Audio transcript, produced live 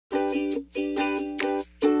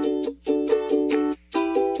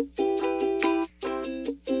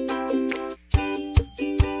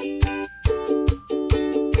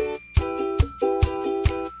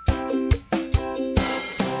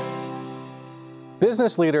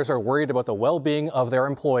Business leaders are worried about the well-being of their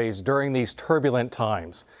employees during these turbulent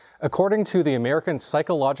times. According to the American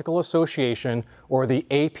Psychological Association, or the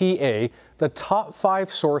APA, the top 5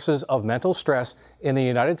 sources of mental stress in the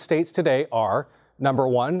United States today are: number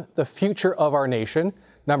 1, the future of our nation;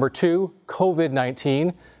 number 2,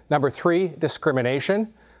 COVID-19; number 3,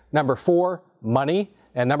 discrimination; number 4, money;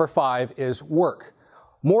 and number 5 is work.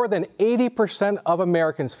 More than 80% of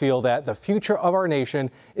Americans feel that the future of our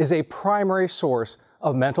nation is a primary source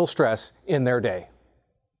of mental stress in their day.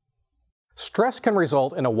 Stress can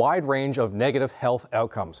result in a wide range of negative health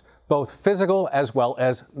outcomes, both physical as well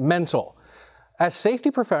as mental. As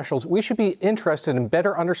safety professionals, we should be interested in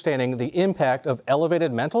better understanding the impact of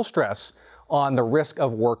elevated mental stress on the risk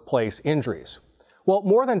of workplace injuries. Well,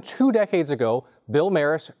 more than 2 decades ago, Bill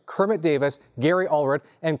Marras, Kermit Davis, Gary Allread,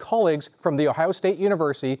 and colleagues from The Ohio State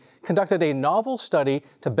University conducted a novel study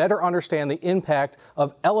to better understand the impact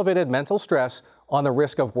of elevated mental stress on the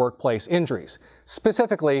risk of workplace injuries,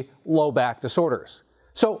 specifically low back disorders.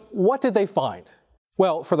 So what did they find?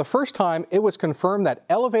 Well, for the first time, it was confirmed that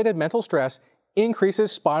elevated mental stress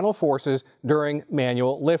increases spinal forces during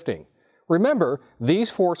manual lifting. Remember, these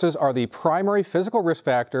forces are the primary physical risk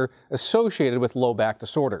factor associated with low back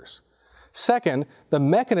disorders. Second, the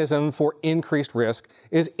mechanism for increased risk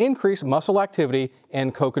is increased muscle activity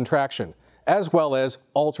and co-contraction, as well as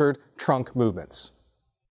altered trunk movements.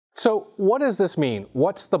 So what does this mean?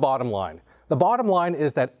 What's the bottom line? The bottom line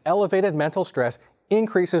is that elevated mental stress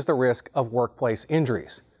increases the risk of workplace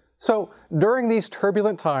injuries. So during these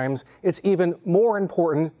turbulent times, it's even more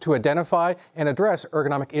important to identify and address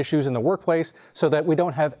ergonomic issues in the workplace so that we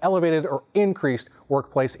don't have elevated or increased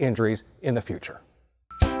workplace injuries in the future.